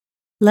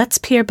Let's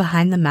peer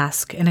behind the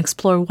mask and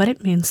explore what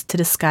it means to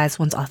disguise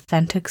one's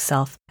authentic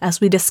self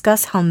as we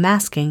discuss how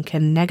masking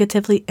can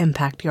negatively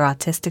impact your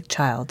autistic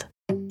child.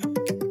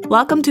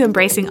 Welcome to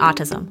Embracing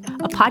Autism,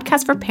 a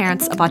podcast for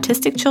parents of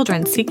autistic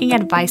children seeking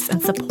advice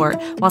and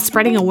support while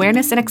spreading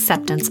awareness and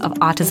acceptance of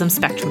autism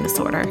spectrum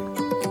disorder.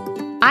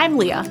 I'm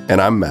Leah. And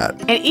I'm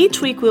Matt. And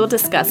each week we will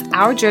discuss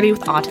our journey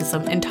with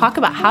autism and talk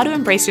about how to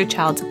embrace your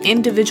child's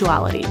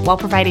individuality while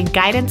providing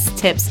guidance,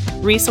 tips,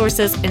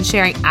 resources, and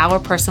sharing our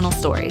personal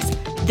stories.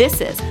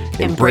 This is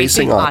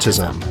Embracing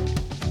Autism.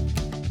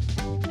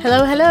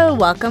 Hello.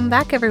 Welcome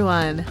back,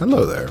 everyone.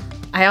 Hello there.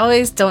 I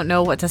always don't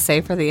know what to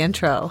say for the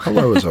intro.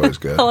 Hello is always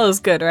good. Hello is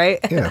good, right?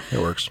 Yeah, it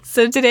works.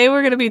 So today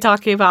we're going to be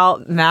talking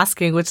about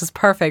masking, which is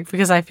perfect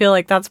because I feel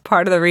like that's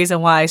part of the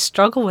reason why I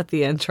struggle with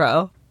the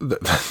intro. There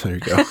you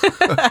go.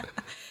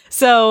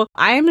 So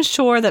I'm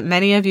sure that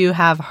many of you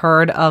have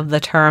heard of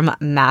the term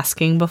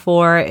masking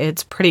before.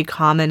 It's pretty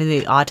common in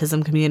the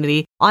autism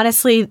community.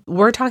 Honestly,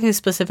 we're talking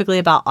specifically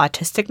about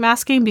autistic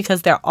masking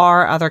because there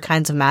are other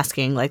kinds of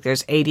masking, like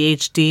there's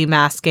ADHD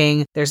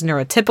masking, there's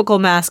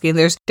neurotypical masking,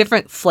 there's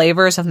different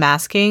flavors of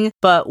masking,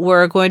 but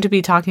we're going to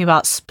be talking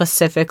about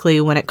specifically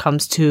when it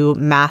comes to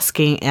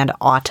masking and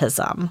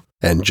autism.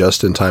 And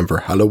just in time for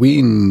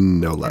Halloween,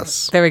 no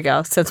less. There we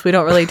go. Since we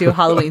don't really do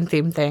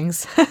Halloween-themed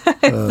things.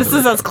 This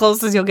is as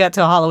close as you'll get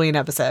to a Halloween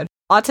episode.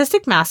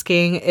 Autistic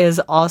masking is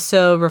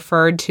also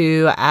referred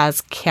to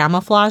as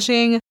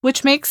camouflaging,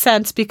 which makes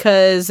sense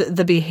because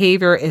the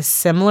behavior is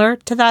similar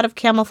to that of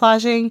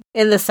camouflaging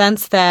in the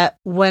sense that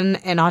when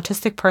an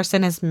autistic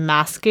person is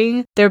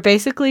masking, they're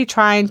basically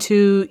trying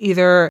to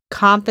either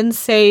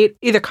compensate,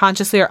 either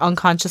consciously or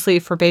unconsciously,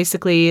 for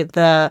basically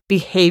the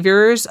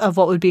behaviors of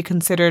what would be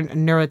considered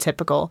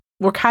neurotypical.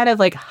 We're kind of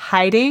like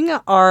hiding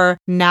our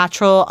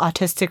natural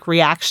autistic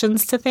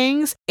reactions to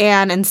things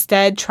and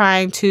instead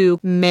trying to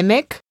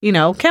mimic,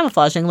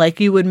 camouflaging, like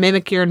you would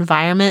mimic your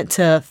environment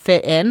to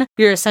fit in.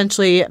 You're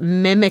essentially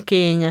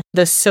mimicking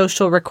the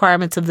social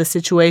requirements of the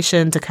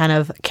situation to kind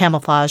of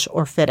camouflage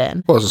or fit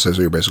in. Well, I was going to say,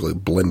 so you're basically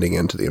blending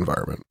into the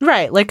environment.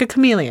 Right, like a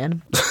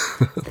chameleon.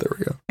 There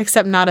we go.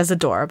 Except not as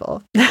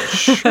adorable.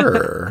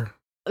 Sure.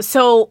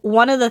 So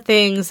one of the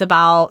things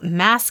about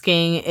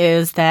masking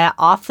is that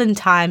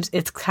oftentimes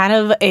it's kind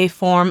of a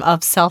form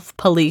of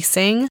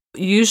self-policing.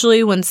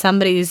 Usually when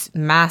somebody's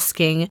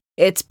masking,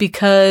 it's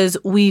because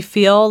we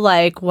feel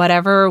like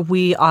whatever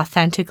we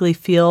authentically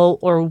feel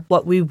or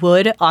what we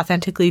would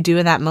authentically do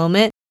in that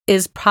moment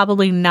is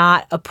probably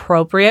not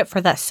appropriate for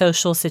that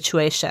social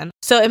situation.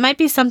 So it might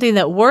be something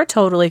that we're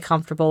totally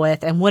comfortable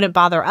with and wouldn't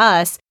bother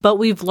us, but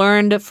we've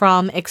learned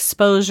from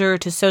exposure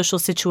to social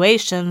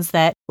situations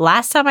that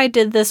last time I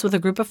did this with a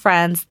group of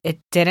friends, it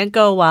didn't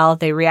go well.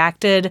 They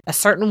reacted a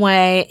certain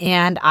way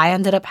and I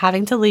ended up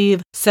having to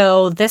leave.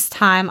 So this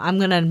time I'm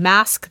going to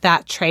mask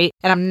that trait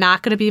and I'm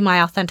not going to be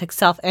my authentic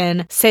self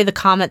and say the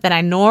comment that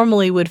I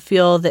normally would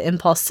feel the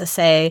impulse to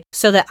say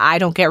so that I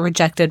don't get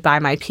rejected by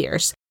my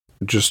peers.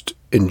 Just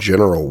in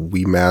general,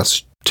 we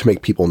mask to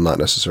make people not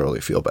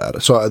necessarily feel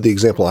bad. So the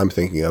example I'm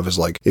thinking of is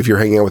like if you're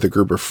hanging out with a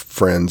group of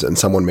friends and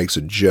someone makes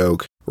a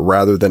joke,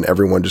 rather than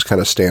everyone just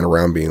kind of stand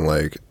around being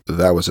like,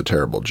 that was a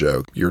terrible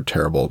joke, you're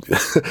terrible,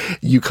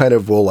 you kind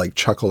of will like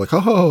chuckle like,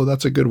 oh,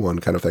 that's a good one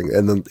kind of thing.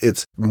 And then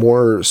it's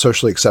more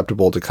socially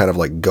acceptable to kind of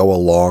like go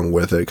along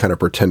with it, kind of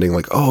pretending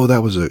like, oh,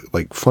 that was a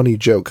like funny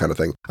joke kind of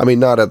thing. I mean,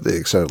 not at the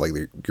extent of like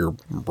you're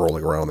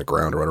rolling around on the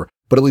ground or whatever,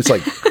 but at least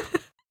like...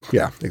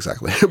 Yeah,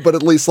 exactly. But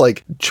at least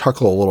like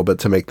chuckle a little bit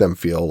to make them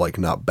feel like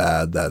not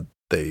bad that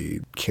they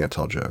can't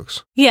tell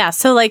jokes. Yeah,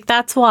 so like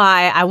that's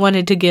why I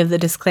wanted to give the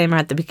disclaimer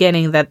at the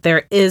beginning that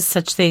there is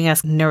such thing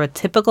as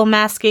neurotypical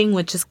masking,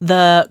 which is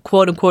the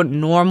quote unquote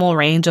normal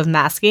range of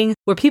masking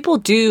where people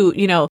do,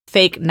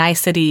 fake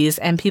niceties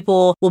and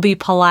people will be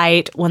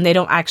polite when they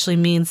don't actually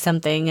mean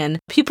something. And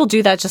people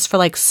do that just for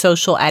like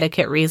social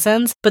etiquette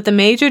reasons. But the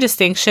major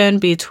distinction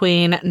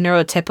between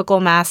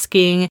neurotypical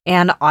masking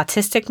and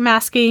autistic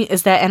masking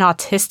is that an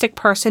autistic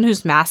person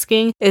who's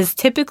masking is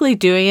typically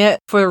doing it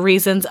for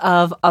reasons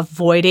of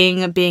avoiding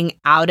being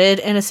outed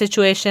in a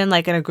situation,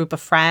 like in a group of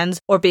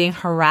friends, or being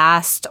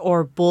harassed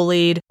or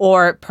bullied,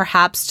 or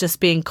perhaps just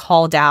being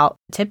called out.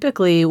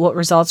 Typically, what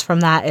results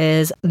from that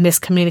is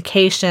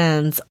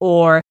miscommunications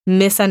or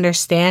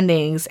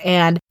misunderstandings.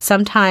 And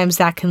sometimes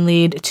that can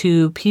lead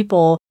to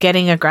people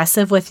getting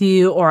aggressive with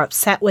you or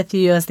upset with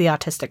you as the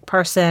autistic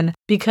person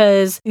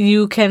because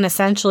you can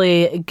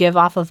essentially give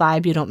off a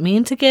vibe you don't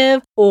mean to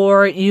give,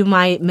 or you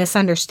might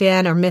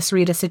misunderstand or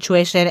misread a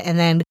situation and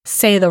then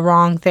say the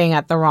wrong thing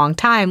at the wrong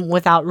time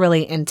without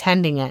really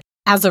intending it.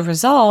 As a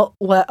result,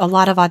 what a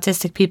lot of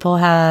autistic people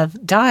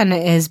have done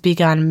is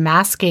begun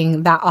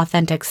masking that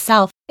authentic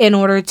self in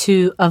order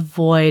to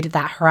avoid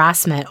that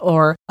harassment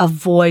or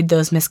avoid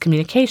those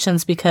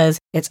miscommunications because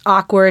it's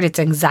awkward, it's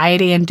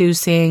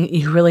anxiety-inducing,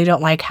 you really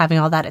don't like having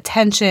all that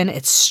attention,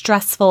 it's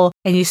stressful,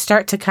 and you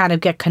start to kind of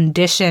get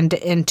conditioned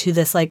into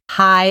this like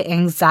high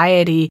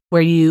anxiety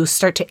where you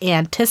start to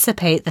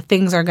anticipate that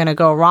things are going to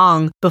go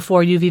wrong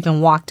before you've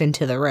even walked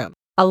into the room.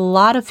 a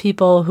lot of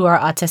people who are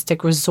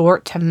autistic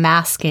resort to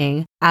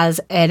masking as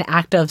an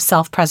act of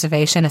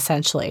self-preservation,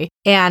 essentially.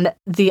 And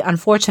the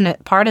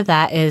unfortunate part of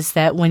that is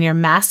that when you're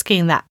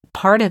masking that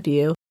part of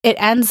you, it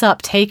ends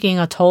up taking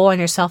a toll on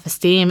your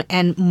self-esteem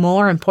and,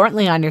 more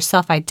importantly, on your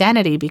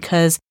self-identity,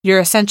 because you're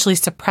essentially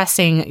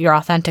suppressing your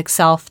authentic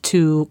self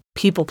to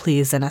people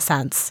please, in a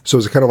sense. So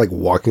is it kind of like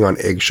walking on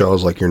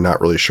eggshells, like you're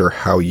not really sure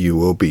how you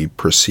will be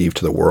perceived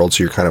to the world,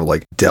 so you're kind of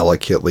like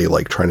delicately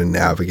like trying to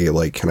navigate,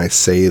 like, can I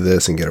say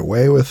this and get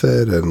away with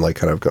it, and like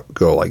kind of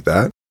go like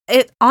that?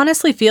 It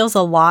honestly feels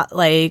a lot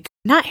like,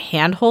 not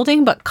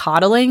hand-holding, but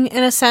coddling,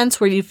 in a sense,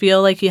 where you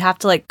feel like you have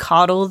to like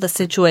coddle the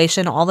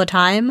situation all the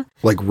time.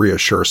 Like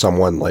reassure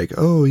someone like,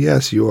 oh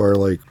yes, you are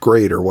like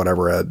great or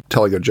whatever at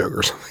telling a joke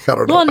or something. I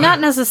don't know. Well,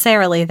 not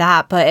necessarily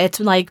that, but it's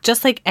like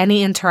just like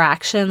any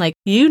interaction, like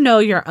you know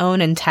your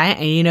own intent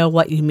and you know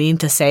what you mean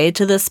to say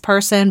to this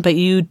person, but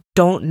you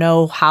don't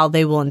know how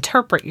they will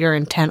interpret your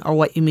intent or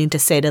what you mean to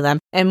say to them.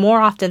 And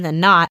more often than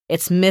not,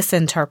 it's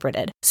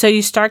misinterpreted. So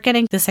you start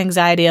getting this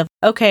anxiety of,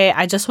 okay,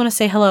 I just want to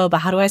say hello, but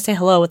how do I say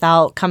hello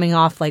without coming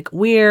off like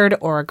weird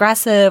or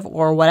aggressive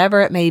or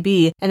whatever it may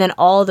be? And then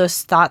all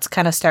those thoughts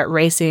kind of start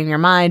racing in your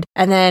mind.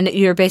 And then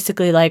you're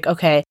basically like,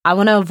 okay, I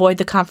want to avoid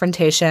the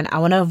confrontation. I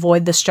want to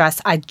avoid the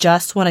stress. I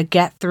just want to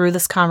get through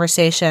this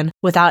conversation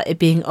without it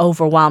being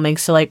overwhelming.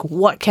 So like,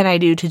 what can I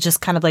do to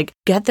just kind of like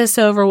get this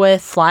over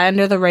with, fly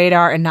under the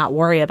radar and not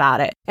worry about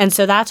it? And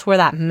so that's where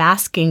that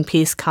masking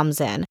piece comes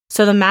in.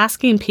 So the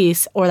masking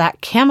piece, or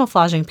that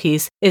camouflaging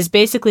piece, is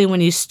basically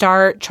when you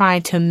start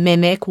trying to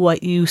mimic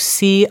what you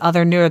see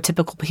other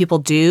neurotypical people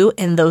do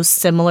in those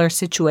similar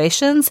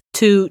situations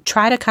to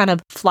try to kind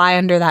of fly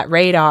under that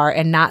radar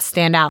and not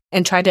stand out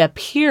and try to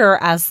appear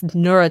as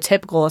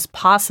neurotypical as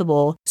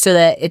possible so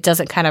that it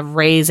doesn't kind of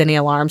raise any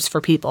alarms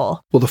for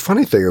people. Well, the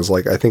funny thing is,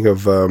 like, I think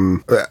of,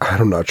 I'm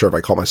not sure if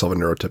I call myself a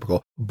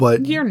neurotypical,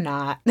 but... You're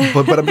not.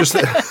 but I'm just,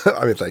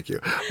 I mean, thank you.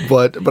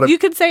 But you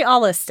could say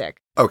allistic.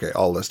 Okay,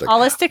 allistic.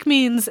 Allistic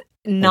means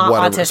not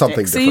autistic.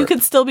 Something so different. You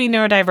could still be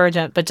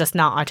neurodivergent, but just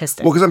not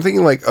autistic. Well, because I'm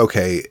thinking like,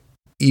 okay,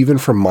 even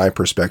from my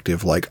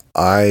perspective, like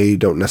I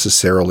don't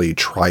necessarily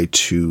try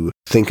to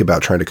think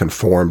about trying to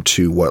conform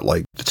to what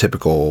like the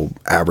typical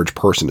average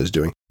person is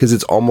doing. Because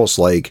it's almost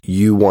like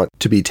you want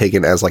to be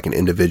taken as like an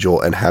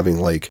individual and having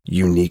like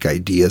unique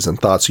ideas and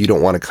thoughts. So you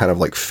don't want to kind of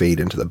like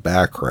fade into the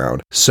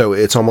background. So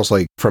it's almost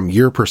like from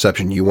your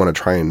perception, you want to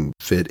try and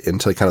fit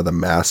into kind of the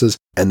masses.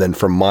 And then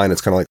from mine,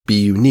 it's kind of like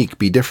be unique,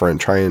 be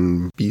different, try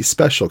and be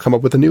special, come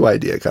up with a new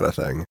idea kind of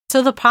thing.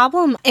 So the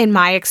problem in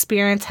my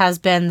experience has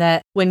been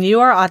that when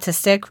you are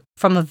autistic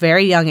from a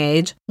very young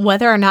age,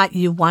 whether or not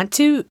you want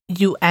to,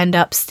 you end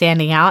up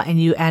standing out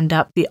and you end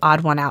up the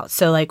odd one out.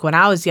 So like when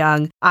I was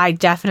young, I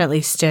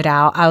definitely stood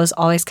out. I was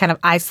always kind of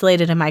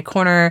isolated in my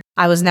corner.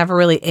 I was never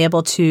really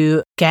able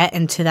to get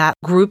into that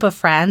group of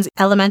friends.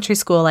 Elementary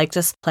school, like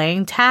just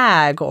playing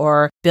tag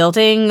or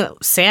building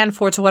sand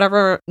forts or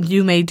whatever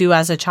you may do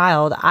as a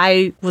child.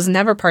 I was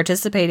never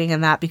participating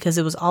in that because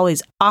it was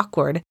always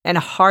awkward and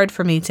hard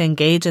for me to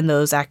engage in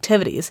those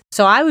activities.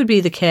 So I would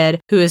be the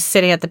kid who is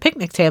sitting at the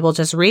picnic table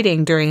just reading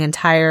during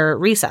entire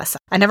recess.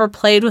 I never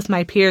played with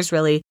my peers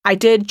really. I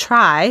did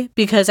try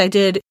because I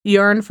did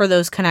yearn for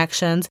those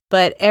connections,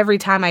 but every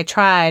time I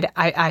tried,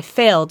 I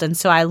failed. And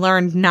so I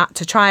learned not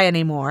to try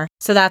anymore.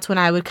 So that's when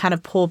I would kind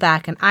of pull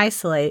back and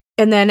isolate.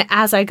 And then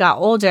as I got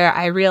older,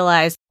 I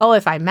realized, oh,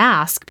 if I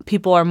mask,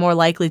 people are more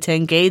likely to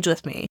engage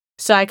with me.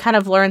 So I kind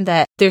of learned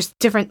that there's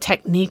different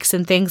techniques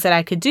and things that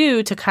I could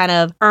do to kind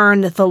of earn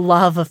the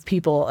love of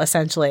people,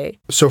 essentially.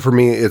 So for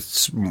me,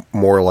 it's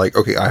more like,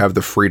 okay, I have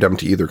the freedom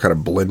to either kind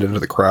of blend into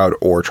the crowd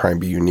or try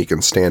and be unique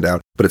and stand out.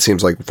 But it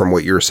seems like from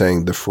what you're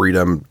saying, the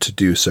freedom to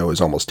do so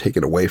is almost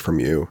taken away from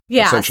you,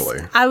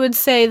 essentially. I would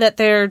say that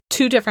there are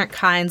two different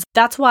kinds.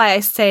 That's why I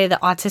say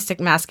that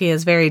autistic masking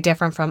is very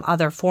different from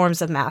other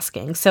forms of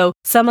masking. So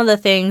some of the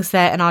things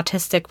that an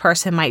autistic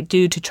person might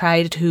do to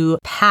try to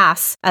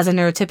pass as a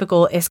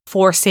neurotypical is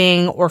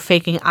forcing or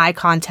faking eye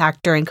contact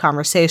during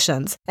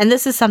conversations. And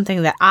this is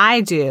something that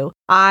I do.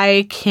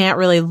 I can't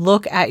really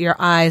look at your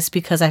eyes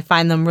because I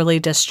find them really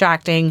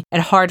distracting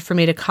and hard for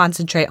me to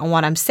concentrate on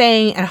what I'm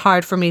saying and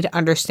hard for me to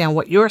understand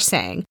what you're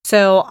saying.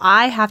 So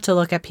I have to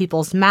look at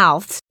people's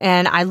mouths,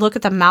 and I look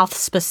at the mouth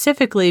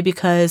specifically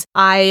because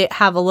I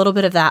have a little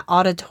bit of that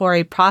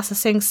auditory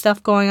processing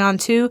stuff going on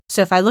too.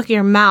 So if I look at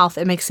your mouth,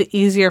 it makes it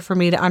easier for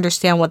me to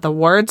understand what the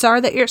words are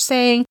that you're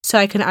saying so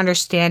I can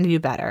understand you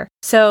better.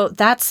 So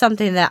that's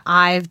something that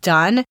I've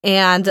done.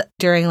 And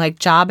during like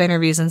job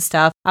interviews and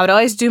stuff, I would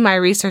always do my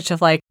research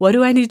of like, what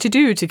do I need to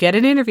do to get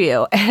an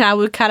interview? And I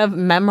would kind of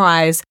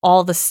memorize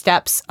all the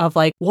steps of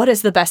like, what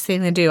is the best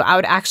thing to do? I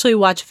would actually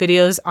watch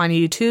videos on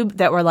YouTube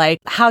that were like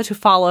how to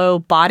follow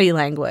body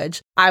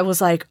language. I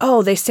was like,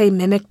 oh, they say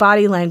mimic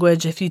body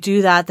language. If you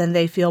do that, then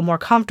they feel more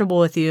comfortable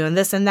with you and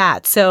this and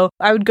that. So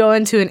I would go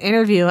into an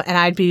interview and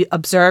I'd be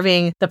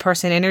observing the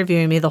person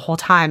interviewing me the whole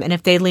time. And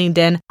if they leaned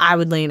in, I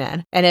would lean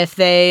in. And if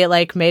they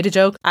like made a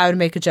joke, I would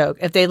make a joke.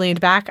 If they leaned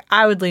back,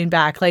 I would lean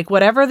back. Like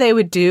whatever they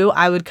would do,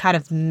 I would kind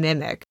of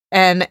mimic.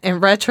 And in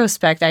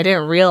retrospect, I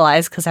didn't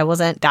realize because I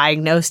wasn't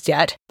diagnosed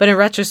yet. But in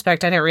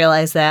retrospect, I didn't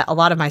realize that a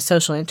lot of my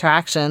social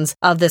interactions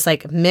of this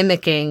like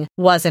mimicking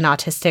was an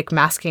autistic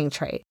masking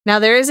trait. Now,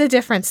 there is a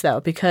difference though,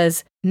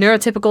 because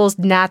neurotypicals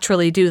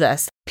naturally do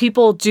this.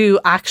 People do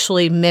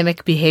actually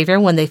mimic behavior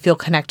when they feel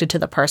connected to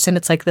the person.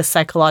 It's like this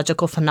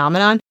psychological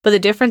phenomenon. But the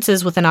difference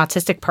is with an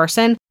autistic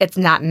person, it's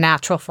not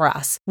natural for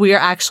us. We are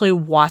actually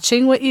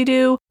watching what you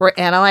do. We're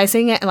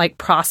analyzing it and like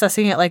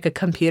processing it like a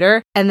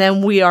computer. And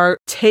then we are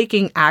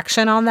taking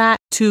action on that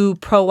to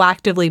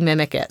proactively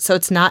mimic it. So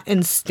it's not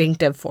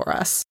instinctive for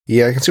us.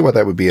 Yeah, I can see why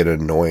that would be an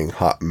annoying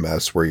hot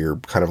mess where you're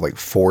kind of like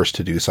forced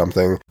to do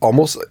something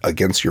almost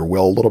against your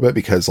will a little bit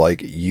because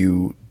like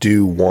you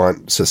do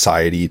want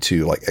society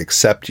to like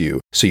accept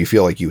you. So you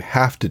feel like you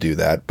have to do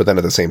that. But then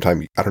at the same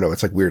time, I don't know,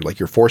 it's like weird. Like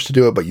you're forced to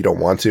do it, but you don't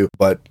want to,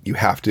 but you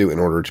have to in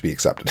order to be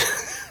accepted.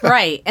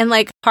 Right. And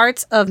like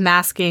parts of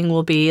masking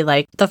will be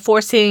like the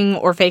forcing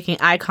or faking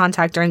eye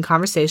contact during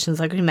conversations,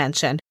 like we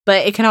mentioned.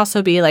 But it can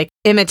also be like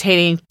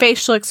imitating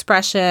facial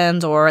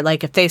expressions or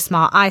like if they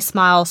smile, I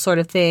smile sort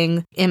of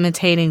thing,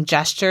 imitating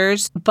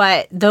gestures.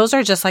 But those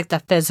are just like the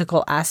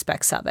physical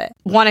aspects of it.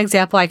 One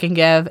example I can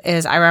give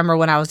is I remember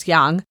when I was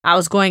young, I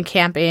was going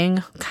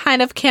camping,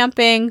 kind of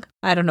camping.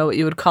 I don't know what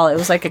you would call it. It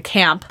was like a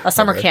camp, a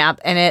summer camp,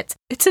 and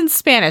it's in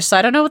Spanish. So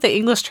I don't know what the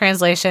English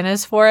translation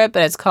is for it,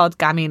 but it's called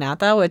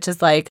caminata, which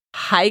is like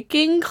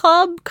hiking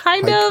club,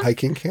 kind of.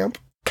 Hiking camp?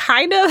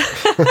 Kind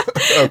of.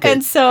 Okay.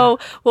 And so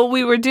what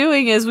we were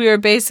doing is we were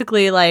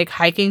basically like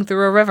hiking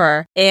through a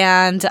river,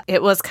 and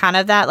it was kind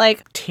of that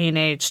like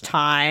teenage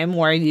time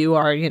where you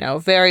are, you know,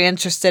 very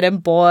interested in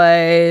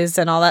boys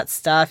and all that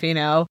stuff, you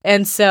know.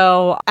 And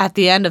so at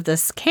the end of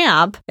this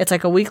camp, it's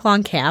like a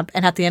week-long camp,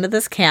 and at the end of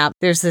this camp,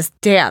 there's this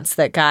dance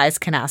that guys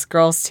can ask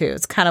girls to.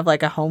 It's kind of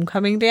like a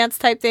homecoming dance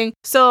type thing.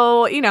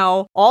 So, you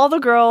know, all the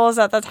girls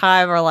at the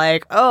time are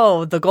like,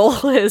 oh, the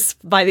goal is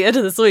by the end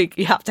of this week,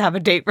 you have to have a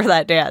date for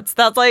that dance.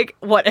 That's like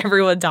what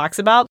everyone talks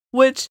about,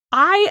 which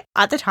I,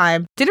 at the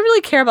time, didn't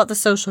really care about the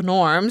social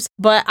norms,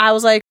 but I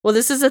was like, well,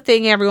 this is a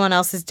thing everyone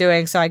else is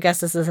doing, so I guess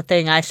this is a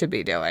thing I should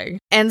be doing.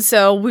 And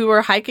so we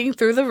were hiking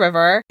through the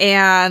river,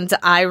 and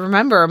I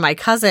remember my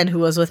cousin who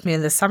was with me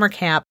in the summer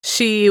camp,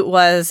 she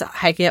was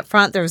hiking up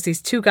front. There was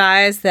these two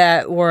guys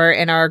that were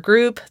in our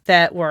group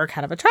that were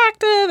kind of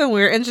attractive and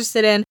we were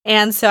interested in.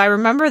 And so I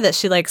remember that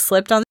she like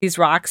slipped on these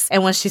rocks,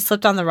 and when she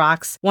slipped on the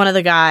rocks, one of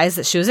the guys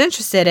that she was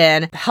interested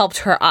in helped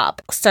her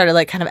up, started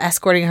like kind of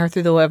escorting her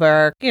through the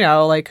river, you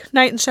know, like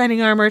knight in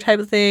shining armor type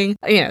of thing,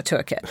 you know, to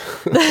a kid.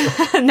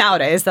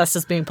 Nowadays, that's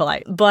just being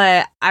polite.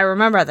 But I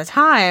remember at the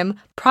time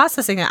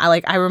processing it.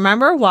 I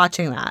remember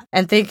watching that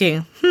and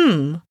thinking,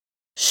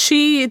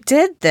 she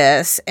did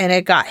this and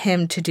it got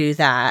him to do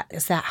that.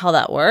 Is that how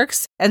that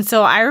works? And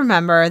so I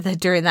remember that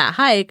during that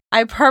hike,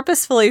 I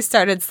purposefully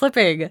started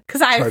slipping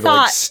because I thought to,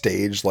 like,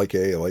 stage like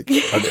an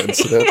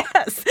incident.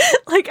 Yes.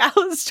 Like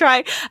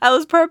I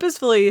was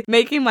purposefully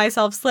making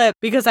myself slip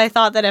because I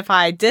thought that if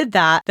I did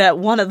that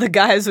one of the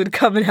guys would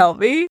come and help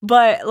me.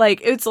 But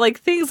like, it's like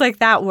things like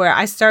that where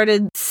I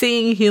started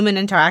seeing human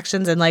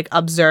interactions and like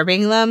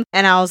observing them.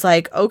 And I was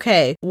like,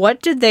 okay,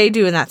 what did they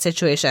do in that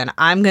situation?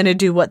 I'm going to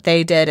do what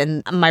they did.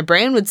 And my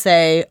brain would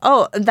say,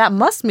 oh, that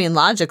must mean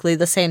logically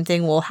the same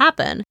thing will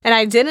happen. And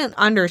I didn't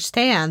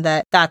understand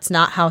that that's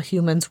not how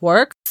humans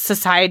work.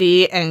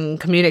 Society and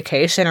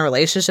communication and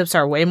relationships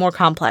are way more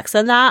complex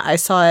than that. I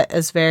saw it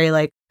as very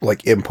like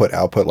input,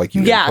 output, like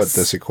you input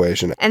this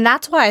equation. And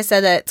that's why I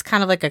said that it's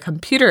kind of like a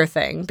computer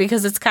thing,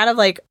 because it's kind of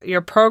like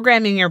you're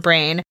programming your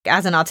brain.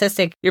 As an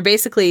autistic, you're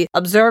basically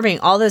observing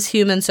all this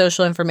human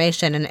social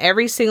information, and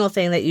every single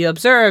thing that you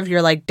observe,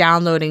 you're like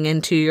downloading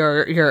into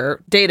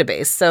your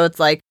database. So it's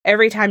like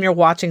every time you're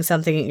watching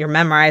something, you're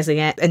memorizing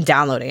it and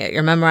downloading it.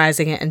 You're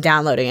memorizing it and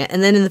downloading it.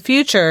 And then in the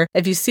future,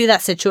 if you see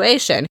that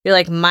situation, you're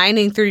like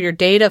mining through your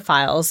data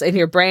files in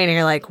your brain, and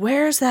you're like,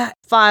 where's that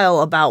file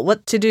about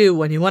what to do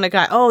when you want a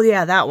guy? Oh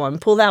yeah, that one.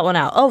 Pull that one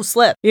out. Oh,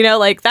 slip. You know,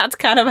 like that's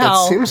kind of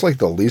how... It seems like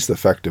the least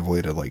effective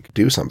way to like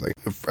do something.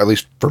 At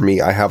least for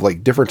me, I have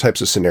like different types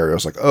of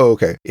scenarios. Like, oh,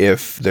 okay,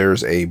 if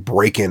there's a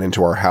break-in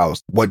into our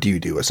house, what do you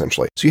do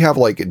essentially? So you have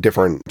like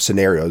different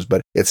scenarios,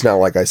 but it's not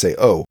like I say,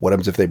 oh, what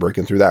happens if they break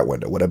in through that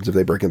window? What happens if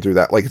they break in through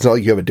that? Like, it's not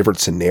like you have a different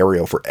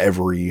scenario for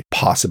every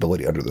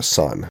possibility under the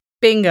sun.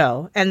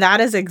 Bingo. And that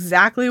is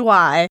exactly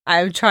why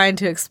I'm trying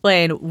to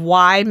explain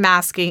why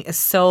masking is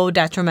so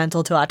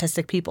detrimental to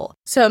autistic people.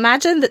 So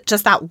imagine that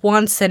just that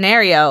one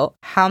scenario,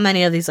 how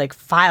many of these like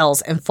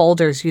files and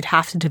folders you'd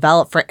have to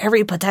develop for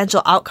every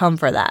potential outcome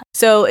for that.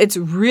 So it's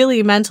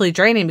really mentally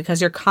draining because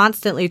you're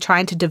constantly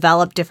trying to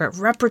develop different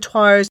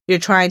repertoires. You're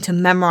trying to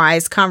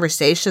memorize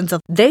conversations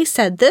of they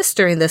said this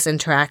during this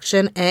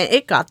interaction and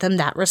it got them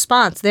that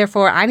response.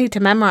 Therefore, I need to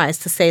memorize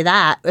to say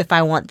that if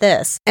I want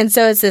this. And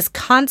so it's this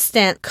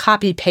constant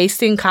copy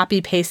pasting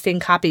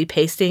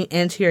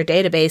into your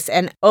database.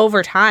 And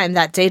over time,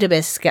 that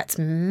database gets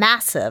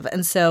massive.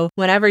 And so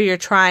whenever you're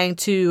trying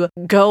to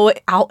go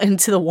out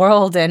into the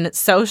world and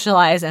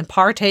socialize and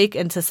partake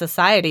into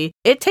society,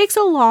 it takes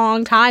a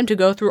long time to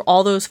go through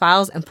all those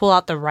files and pull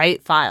out the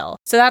right file.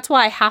 So that's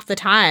why half the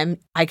time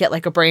I get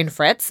like a brain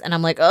fritz and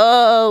I'm like,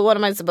 oh, what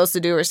am I supposed to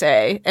do or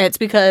say? And it's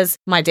because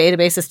my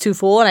database is too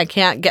full and I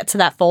can't get to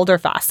that folder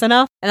fast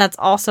enough. And that's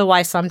also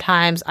why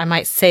sometimes I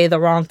might say the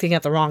wrong thing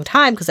at the wrong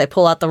time because I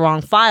pull out the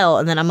wrong file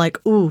and then I'm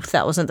like, ooh,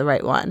 that wasn't the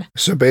right one.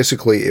 So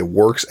basically it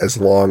works as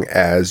long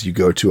as you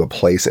go to a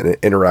place and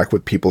interact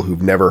with people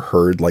who've never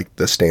heard like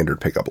the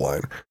standard pickup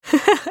line.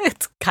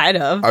 It's kind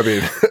of. I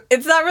mean,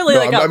 it's not really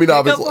like a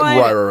pickup line.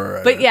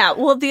 Right. But yeah,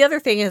 well, the other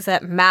thing is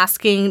that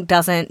masking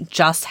doesn't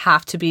just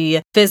have to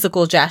be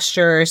physical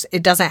gestures.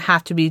 It doesn't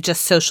have to be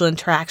just social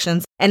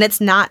interactions. And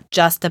it's not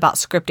just about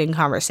scripting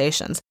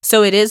conversations.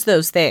 So it is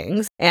those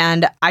things.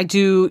 And I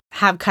do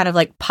have kind of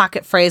like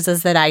pocket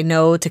phrases that I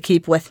know to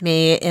keep with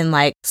me in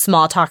like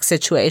small talk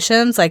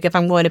situations. Like if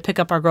I'm going to pick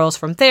up our girls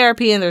from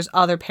therapy and there's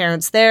other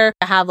parents there,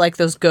 I have like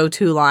those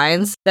go-to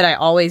lines that I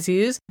always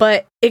use.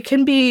 But it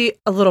can be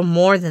a little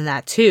more than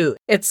that too.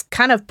 It's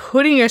kind of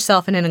putting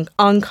yourself in an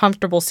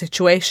uncomfortable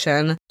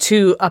situation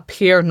to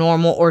appear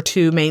normal or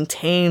to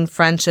maintain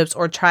friendships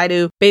or try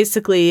to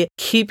basically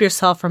keep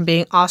yourself from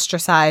being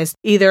ostracized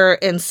either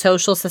in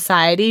social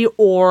society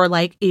or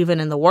like even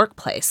in the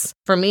workplace.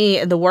 For me,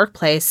 in the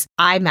workplace,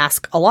 I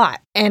mask a lot.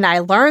 And I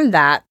learned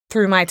that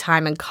through my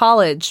time in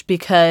college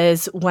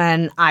because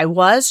when I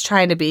was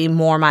trying to be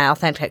more my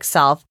authentic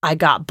self, I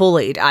got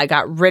bullied. I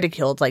got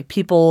ridiculed. Like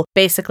people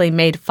basically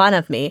made fun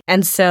of me.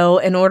 And so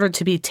in order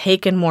to be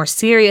taken more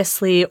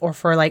seriously or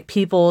for like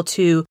people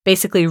to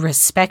basically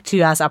respect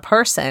you as a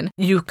person,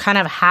 you kind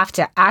of have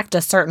to act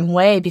a certain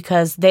way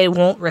because they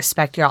won't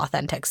respect your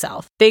authentic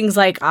self. Things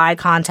like eye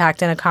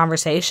contact in a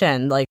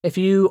conversation. Like if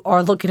you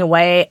are looking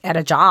away at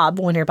a job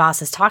when your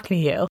boss is talking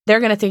to you,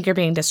 they're going to think you're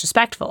being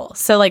disrespectful.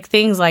 So like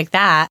things like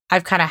that,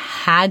 I've kind of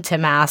had to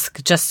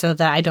mask just so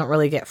that I don't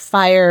really get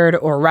fired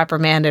or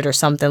reprimanded or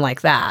something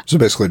like that. So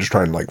basically just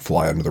trying to like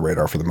fly under the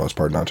radar for the most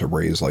part, not to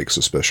raise like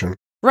suspicion.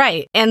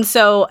 Right. And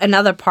so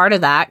another part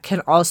of that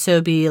can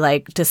also be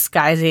like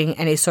disguising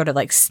any sort of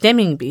like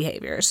stimming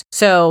behaviors.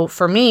 So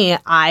for me,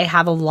 I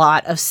have a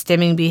lot of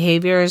stimming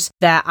behaviors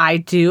that I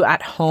do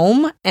at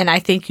home. And I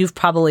think you've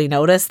probably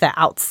noticed that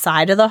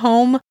outside of the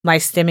home, my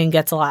stimming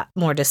gets a lot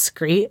more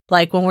discreet.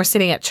 Like when we're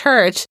sitting at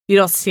church, you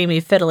don't see me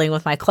fiddling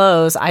with my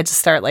clothes. I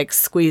just start like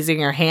squeezing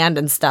your hand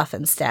and stuff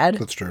instead.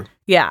 That's true.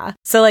 Yeah.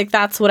 So like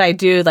that's what I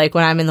do. Like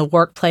when I'm in the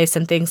workplace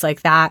and things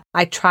like that,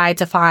 I try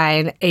to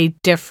find a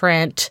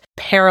different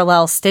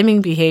parallel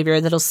stimming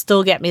behavior that'll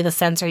still get me the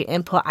sensory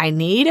input I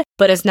need,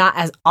 but it's not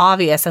as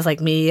obvious as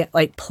like me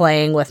like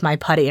playing with my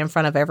putty in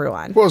front of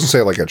everyone. Well, I was gonna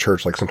say like at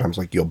church, like sometimes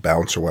like you'll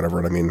bounce or whatever.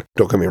 And I mean,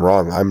 don't get me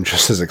wrong, I'm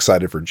just as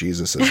excited for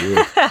Jesus as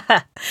you.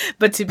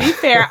 But to be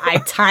fair, I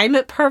time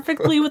it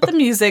perfectly with the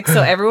music,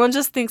 so everyone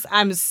just thinks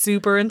I'm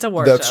super into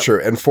worship. That's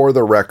true. And for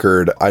the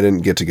record, I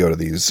didn't get to go to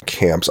these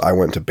camps. I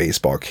went to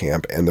baseball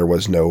camp and there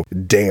was no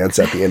dance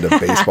at the end of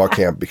baseball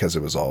camp because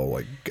it was all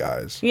like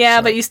guys. Yeah,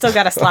 so. But you still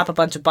got to slap a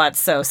bunch of butts,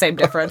 so same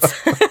difference.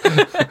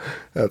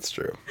 That's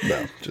true.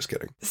 No, just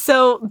kidding.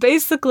 So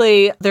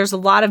basically, there's a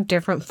lot of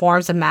different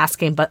forms of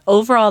masking, but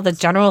overall, the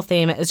general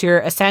theme is you're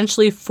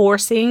essentially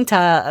forcing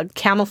to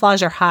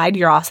camouflage or hide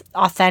your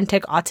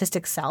authentic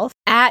autistic self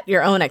at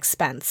your own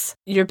expense.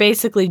 You're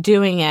basically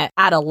doing it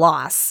at a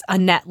loss, a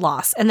net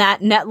loss. And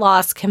that net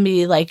loss can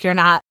be like you're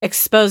not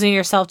exposing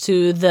yourself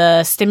to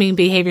the stimming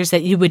behaviors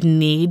that you would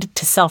need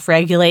to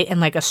self-regulate in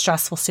like a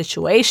stressful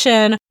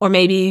situation, or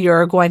maybe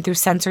you're going through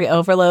sensory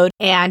overload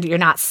and you're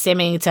not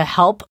stimming to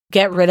help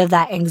get rid of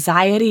that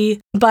anxiety.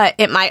 But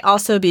it might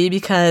also be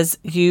because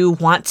you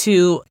want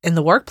to, in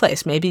the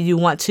workplace, maybe you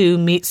want to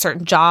meet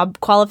certain job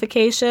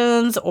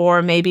qualifications,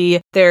 or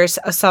maybe there's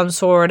some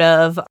sort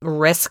of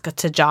risk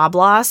to job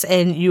loss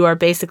and you are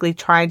basically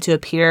trying to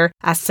appear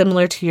as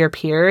similar to your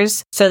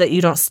peers so that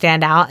you don't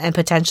stand out and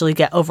potentially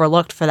get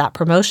overlooked for that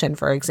promotion,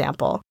 for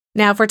example.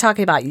 Now, if we're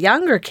talking about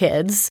younger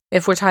kids,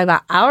 if we're talking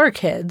about our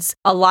kids,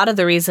 a lot of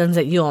the reasons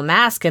that you'll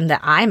mask and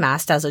that I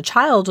masked as a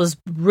child was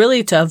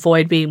really to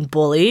avoid being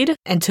bullied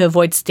and to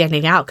avoid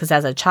standing out. Because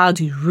as a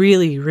child, you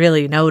really,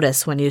 really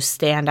notice when you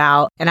stand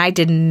out. And I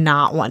did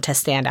not want to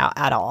stand out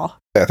at all.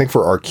 I think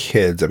for our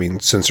kids, I mean,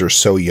 since they're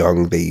so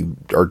young, they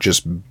are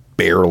just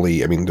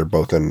barely, I mean, they're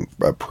both in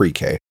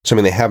pre-K. So, I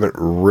mean, they haven't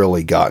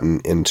really gotten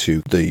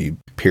into the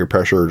peer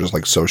pressure or just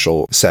like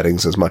social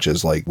settings as much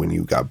as like when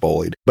you got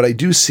bullied. But I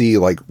do see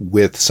like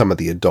with some of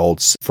the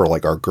adults for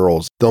like our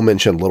girls, they'll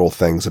mention little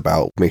things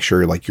about make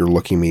sure like you're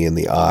looking me in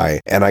the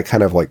eye. And I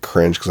kind of like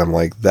cringe because I'm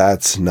like,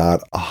 that's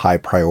not a high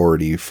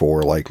priority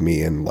for like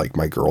me and like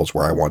my girls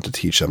where I want to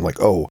teach them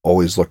like, oh,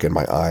 always look in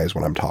my eyes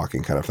when I'm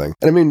talking kind of thing.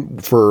 And I mean,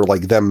 for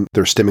like them,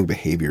 their stimming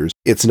behaviors,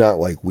 it's not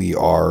like we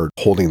are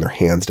holding their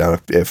hands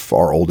down if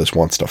our oldest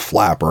wants to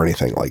flap or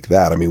anything like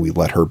that. I mean, we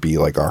let her be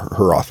like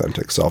her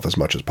authentic self as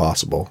much as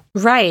possible.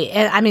 Right.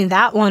 And I mean,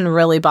 that one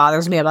really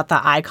bothers me about the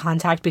eye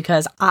contact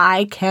because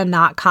I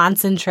cannot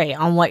concentrate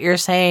on what you're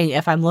saying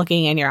if I'm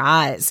looking in your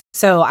eyes.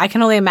 So I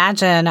can only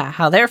imagine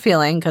how they're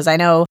feeling because I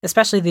know,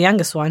 especially the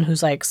youngest one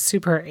who's like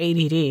super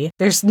ADD,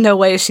 there's no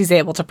way she's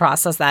able to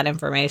process that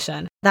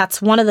information.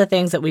 That's one of the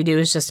things that we do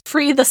is just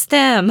free the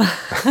stim.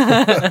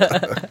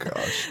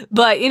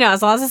 But,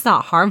 as long as it's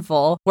not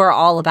harmful, we're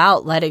all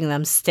about letting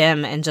them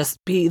stim and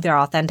just be their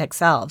authentic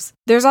selves.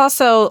 There's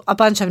also a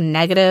bunch of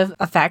negative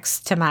effects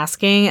to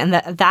masking, and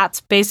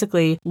that's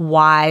basically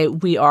why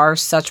we are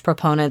such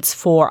proponents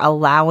for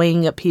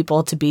allowing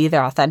people to be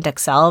their authentic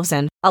selves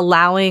and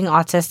allowing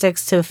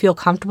autistics to feel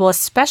comfortable,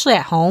 especially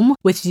at home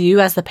with you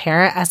as the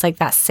parent, as like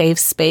that safe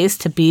space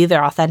to be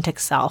their authentic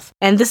self.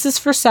 And this is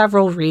for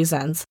several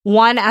reasons.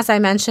 One, as I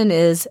mentioned,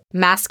 is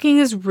masking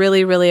is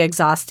really, really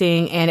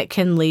exhausting and it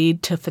can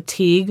lead to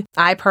fatigue.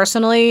 I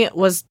personally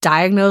was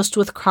diagnosed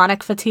with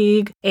chronic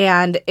fatigue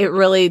and it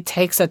really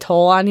takes a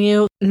toll on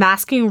you.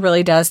 Masking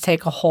really does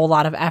take a whole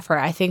lot of effort.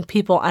 I think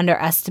people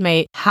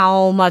underestimate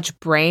how much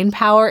brain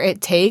power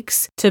it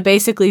takes to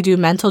basically do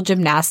mental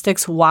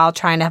gymnastics while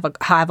trying to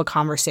have a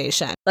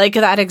conversation. Like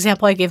that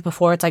example I gave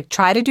before, it's like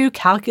try to do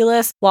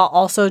calculus while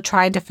also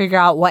trying to figure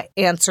out what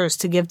answers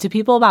to give to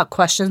people about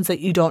questions that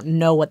you don't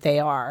know what they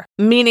are.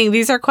 Meaning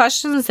these are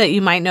questions that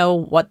you might know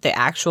what the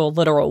actual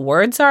literal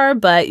words are,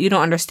 but you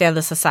don't understand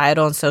the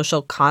societal and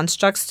social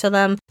constructs to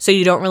them. So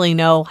you don't really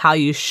know how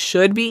you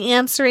should be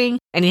answering.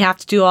 And you have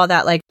to do all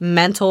that like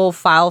mental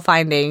file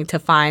finding to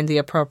find the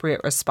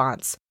appropriate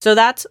response. So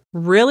that's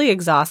really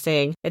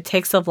exhausting. It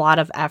takes a lot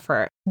of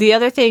effort. The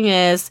other thing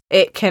is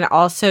it can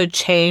also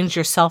change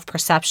your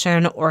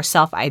self-perception or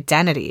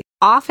self-identity.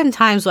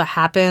 Oftentimes what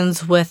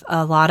happens with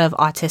a lot of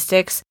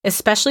autistics,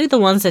 especially the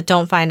ones that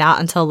don't find out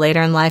until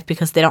later in life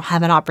because they don't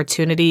have an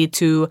opportunity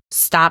to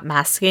stop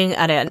masking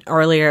at an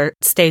earlier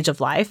stage of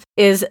life,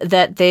 is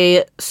that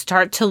they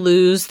start to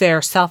lose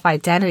their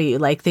self-identity.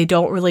 Like they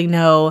don't really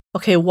know,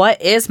 okay,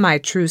 what is my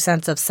true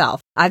sense of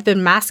self? I've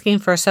been masking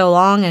for so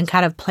long and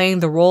kind of playing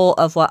the role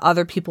of what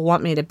other people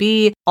want me to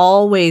be,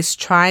 always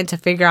trying to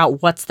figure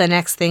out what's the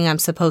next thing I'm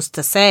supposed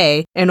to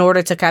say in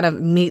order to kind of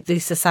meet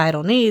these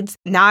societal needs.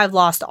 Now I've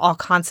lost all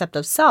concept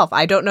of self.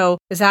 I don't know,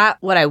 is that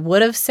what I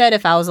would have said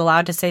if I was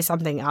allowed to say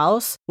something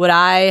else? Would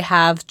I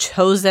have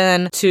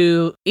chosen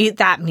to eat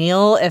that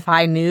meal if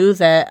I knew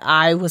that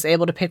I was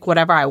able to pick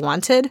whatever I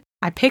wanted?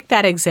 I picked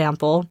that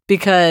example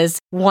because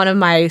one of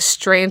my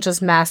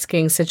strangest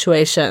masking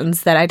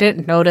situations that I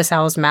didn't notice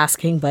I was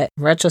masking, but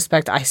in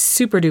retrospect, I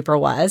super duper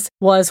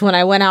was when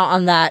I went out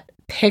on that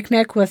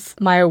picnic with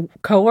my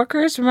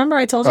coworkers. Remember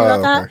I told you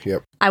about that? Okay.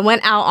 Yep. I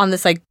went out on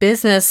this like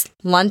business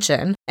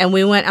luncheon and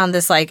we went on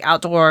this like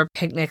outdoor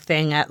picnic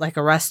thing at like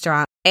a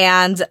restaurant.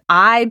 And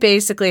I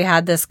basically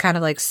had this kind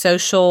of like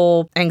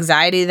social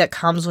anxiety that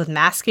comes with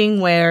masking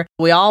where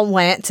we all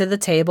went to the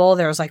table.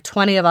 There was like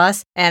 20 of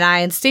us. And I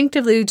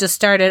instinctively just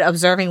started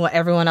observing what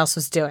everyone else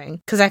was doing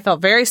because I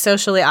felt very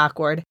socially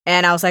awkward.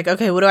 And I was like,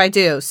 okay, what do I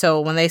do? So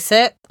when they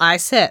sit, I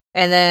sit.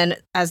 And then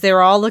as they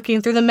were all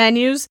looking through the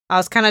menus, I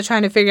was kind of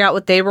trying to figure out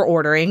what they were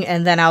ordering.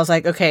 And then I was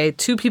like, okay,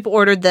 2 people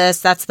ordered this.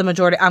 That's the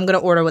majority. I'm going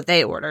to order what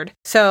they ordered.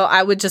 So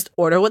I would just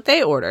order what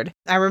they ordered.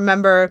 I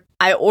remember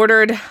I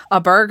ordered a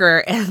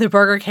burger and the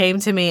burger came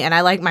to me, and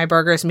I like my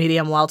burgers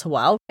medium well to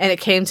well, and it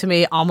came to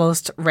me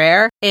almost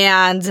rare.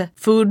 And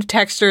food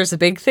texture is a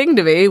big thing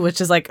to me,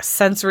 which is like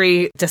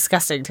sensory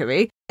disgusting to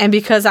me. And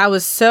because I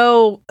was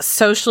so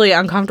socially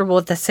uncomfortable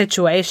with the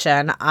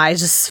situation, I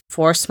just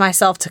forced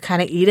myself to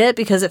kind of eat it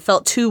because it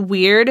felt too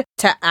weird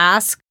to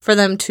ask for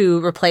them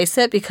to replace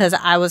it because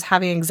I was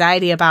having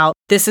anxiety about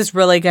this is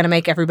really going to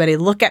make everybody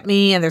look at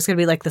me and there's going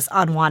to be like this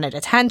unwanted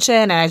attention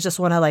and I just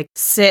want to like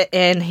sit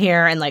in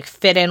here and like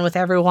fit in with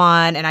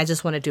everyone and I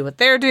just want to do what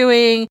they're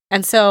doing.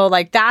 And so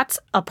like that's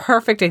a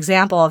perfect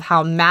example of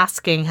how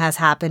masking has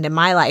happened in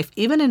my life,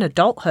 even in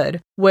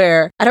adulthood,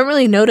 where I don't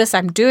really notice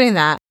I'm doing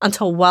that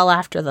until well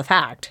after the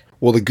fact.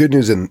 Well, the good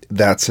news in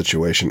that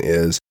situation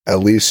is at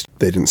least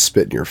they didn't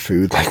spit in your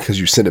food, like, because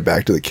you sent it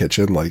back to the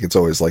kitchen. Like, it's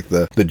always like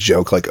the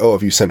joke, like, oh,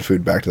 if you send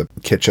food back to the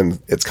kitchen,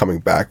 it's coming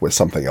back with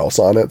something else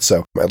on it.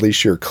 So at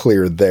least you're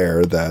clear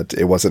there that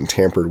it wasn't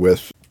tampered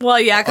with. Well,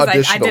 yeah,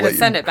 because I didn't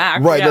send it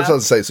back. Right, yeah. That's what I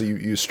was saying. So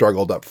you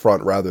struggled up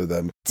front rather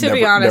than to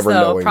be honest,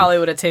 though, probably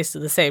would have tasted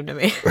the same to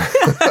me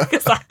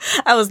because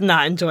I was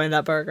not enjoying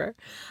that burger.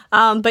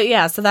 But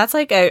yeah, so that's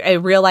like a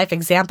real life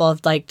example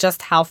of like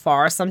just how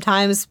far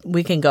sometimes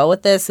we can go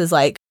with this is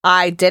like,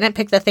 I didn't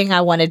pick the thing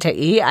I wanted to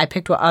eat. I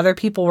picked what other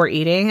people were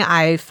eating.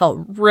 I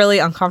felt really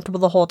uncomfortable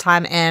the whole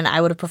time and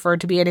I would have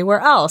preferred to be anywhere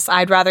else.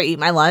 I'd rather eat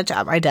my lunch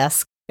at my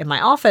desk in my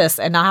office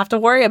and not have to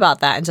worry about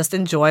that and just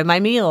enjoy my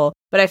meal.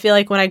 But I feel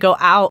like when I go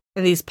out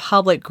in these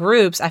public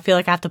groups, I feel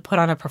like I have to put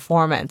on a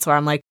performance where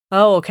I'm like,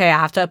 oh, okay, I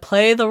have to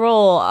play the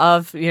role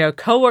of,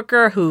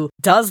 coworker who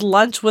does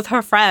lunch with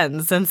her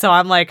friends. And so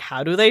I'm like,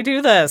 how do they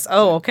do this?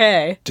 Oh,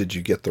 okay. Did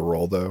you get the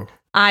role though?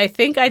 I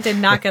think I did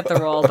not get the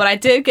role, but I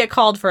did get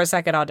called for a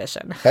second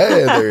audition.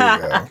 Hey, there you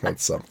go.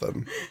 That's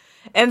something.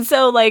 And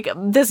so like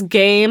this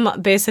game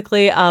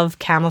basically of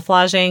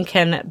camouflaging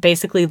can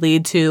basically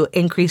lead to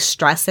increased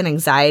stress and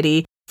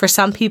anxiety. For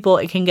some people,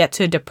 it can get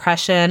to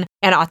depression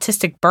and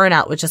autistic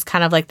burnout, which is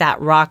kind of like that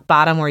rock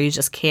bottom where you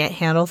just can't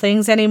handle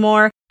things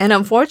anymore. And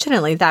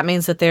unfortunately, that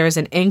means that there is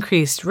an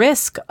increased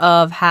risk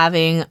of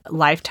having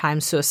lifetime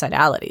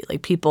suicidality.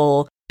 Like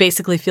people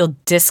basically feel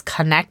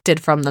disconnected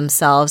from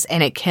themselves,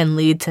 and it can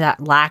lead to that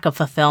lack of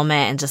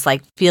fulfillment and just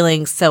like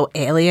feeling so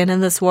alien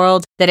in this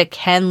world that it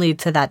can lead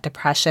to that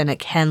depression. It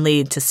can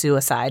lead to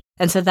suicide.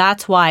 And so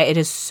that's why it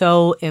is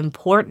so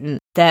important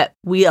that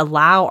we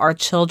allow our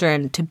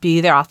children to be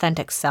their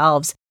authentic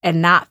selves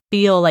and not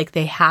feel like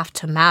they have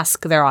to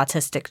mask their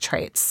autistic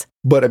traits.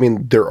 But I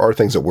mean, there are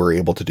things that we're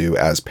able to do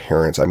as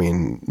parents. I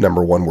mean,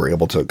 number one, we're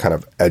able to kind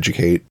of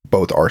educate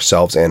both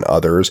ourselves and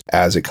others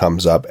as it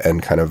comes up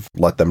and kind of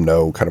let them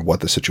know kind of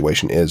what the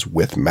situation is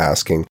with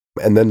masking.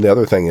 And then the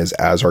other thing is,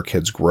 as our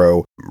kids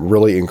grow,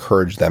 really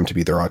encourage them to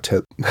be their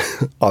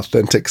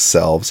authentic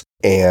selves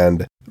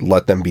and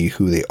let them be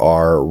who they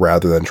are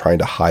rather than trying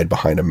to hide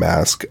behind a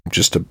mask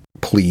just to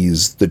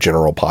please the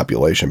general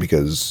population,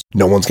 because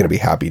no one's going to be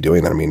happy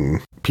doing that. I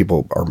mean,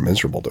 people are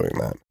miserable doing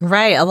that.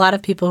 Right. A lot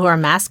of people who are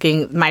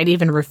masking might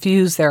even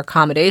refuse their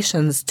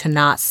accommodations to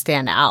not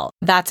stand out.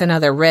 That's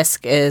another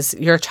risk, is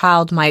your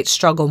child might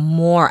struggle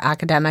more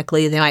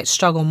academically. They might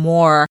struggle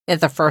more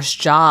at the first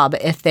job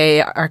if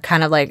they are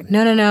kind of like,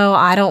 no,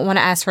 I don't want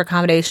to ask for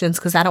accommodations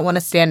because I don't want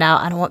to stand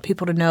out. I don't want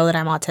people to know that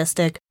I'm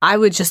autistic. I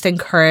would just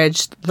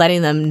encourage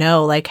letting them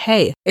know, like,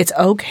 hey, it's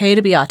okay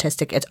to be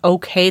autistic. It's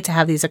okay to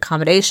have these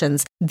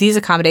accommodations. These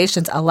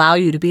accommodations allow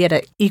you to be at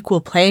an equal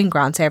playing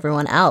ground to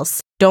everyone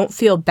else. Don't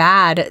feel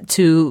bad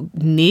to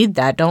need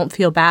that. Don't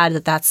feel bad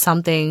that that's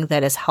something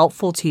that is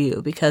helpful to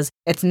you, because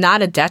it's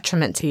not a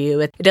detriment to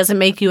you. It doesn't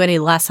make you any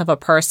less of a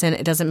person.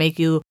 It doesn't make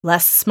you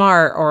less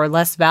smart or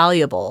less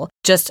valuable.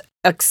 Just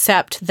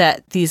accept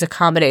that these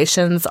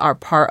accommodations are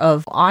part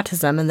of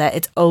autism and that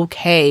it's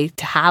okay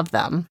to have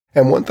them.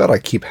 And one thought I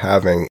keep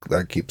having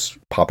that keeps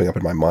popping up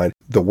in my mind,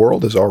 the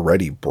world is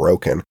already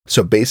broken.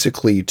 So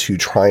basically, to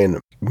try and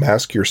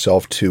mask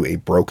yourself to a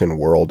broken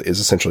world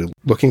is essentially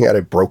looking at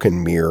a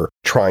broken mirror,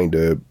 trying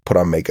to put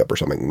on makeup or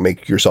something,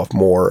 make yourself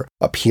more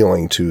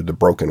appealing to the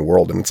broken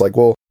world. And it's like,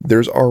 well,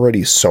 there's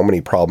already so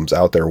many problems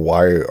out there.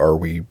 Why are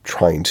we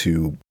trying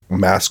to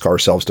mask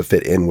ourselves to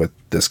fit in with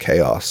this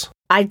chaos?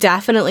 I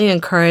definitely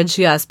encourage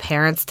you as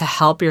parents to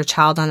help your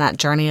child on that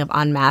journey of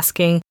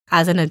unmasking.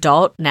 As an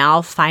adult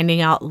now,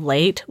 finding out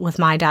late with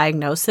my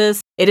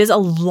diagnosis, it is a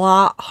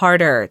lot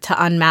harder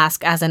to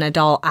unmask as an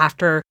adult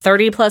after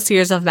 30 plus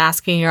years of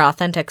masking your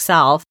authentic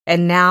self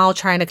and now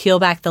trying to peel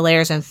back the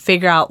layers and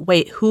figure out,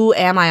 wait, who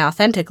am I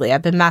authentically?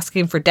 I've been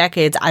masking for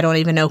decades. I don't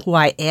even know who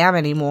I am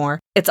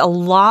anymore. It's a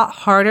lot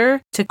harder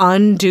to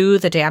undo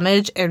the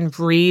damage and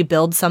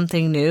rebuild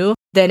something new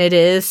than it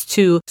is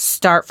to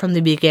start from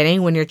the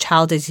beginning when your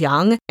child is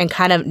young and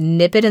kind of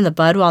nip it in the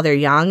bud while they're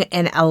young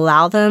and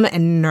allow them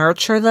and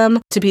nurture them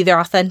to be their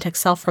authentic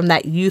self from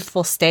that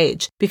youthful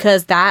stage,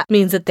 because that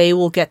means that they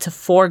will get to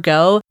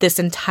forego this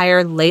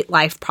entire late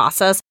life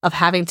process of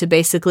having to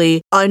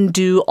basically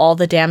undo all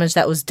the damage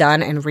that was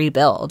done and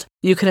rebuild.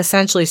 You can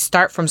essentially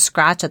start from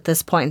scratch at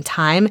this point in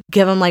time,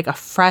 give them like a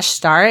fresh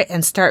start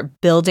and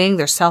start building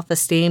their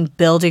self-esteem,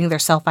 building their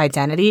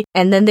self-identity,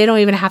 and then they don't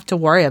even have to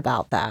worry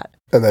about that.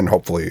 And then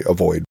hopefully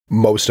avoid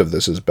most of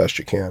this as best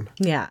you can.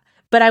 Yeah.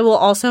 But I will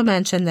also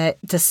mention that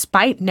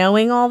despite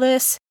knowing all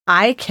this,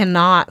 I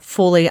cannot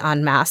fully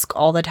unmask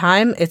all the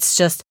time. It's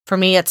just, for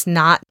me, it's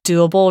not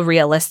doable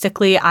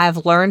realistically.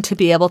 I've learned to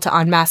be able to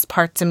unmask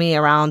parts of me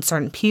around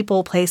certain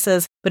people,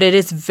 places, but it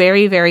is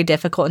very, very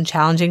difficult and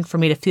challenging for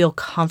me to feel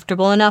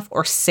comfortable enough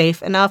or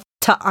safe enough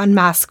to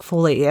unmask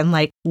fully in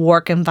like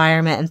work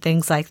environment and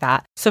things like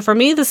that. So for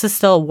me, this is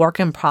still a work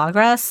in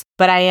progress,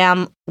 but I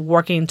am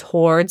working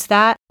towards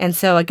that. And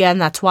so again,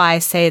 that's why I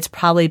say it's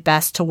probably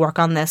best to work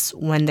on this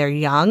when they're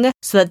young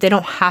so that they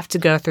don't have to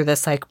go through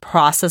this like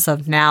process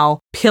of now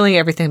peeling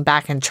everything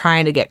back and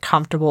trying to get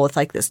comfortable with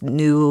like this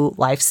new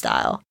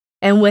lifestyle.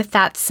 And with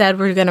that said,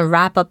 we're going to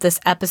wrap up this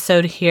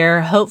episode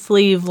here.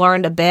 Hopefully you've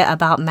learned a bit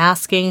about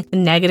masking, the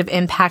negative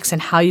impacts,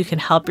 and how you can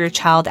help your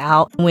child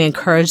out. And we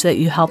encourage that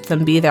you help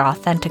them be their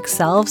authentic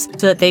selves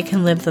so that they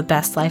can live the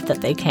best life that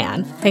they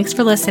can. Thanks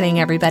for listening,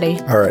 everybody.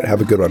 All right.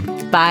 Have a good one.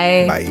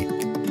 Bye. Bye.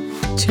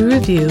 To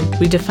review,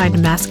 we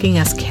defined masking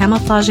as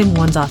camouflaging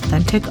one's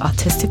authentic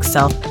autistic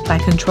self by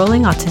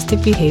controlling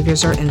autistic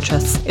behaviors or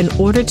interests in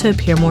order to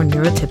appear more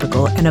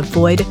neurotypical and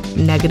avoid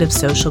negative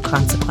social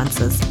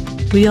consequences.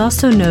 We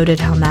also noted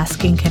how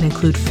masking can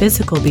include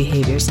physical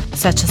behaviors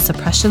such as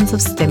suppressions of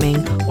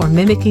stimming or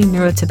mimicking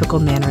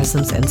neurotypical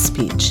mannerisms and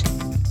speech.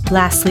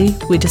 Lastly,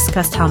 we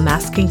discussed how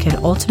masking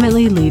can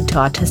ultimately lead to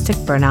autistic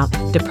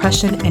burnout,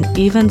 depression, and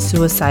even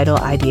suicidal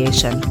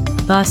ideation.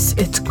 Thus,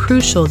 it's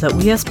crucial that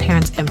we as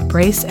parents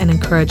embrace and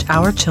encourage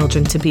our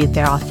children to be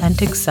their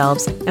authentic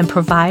selves and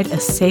provide a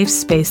safe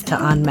space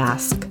to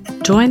unmask.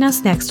 Join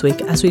us next week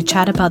as we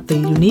chat about the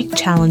unique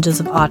challenges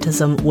of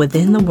autism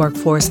within the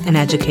workforce and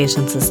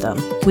education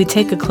system. We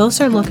take a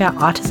closer look at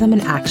autism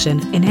in action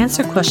and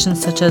answer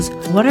questions such as,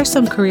 what are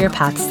some career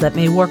paths that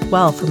may work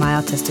well for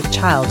my autistic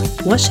child?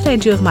 What should I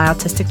do if my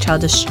autistic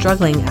child is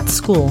struggling at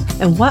school?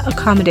 And what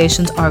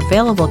accommodations are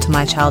available to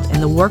my child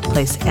in the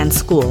workplace and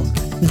school?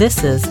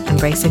 This is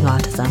Embracing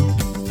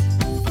Autism.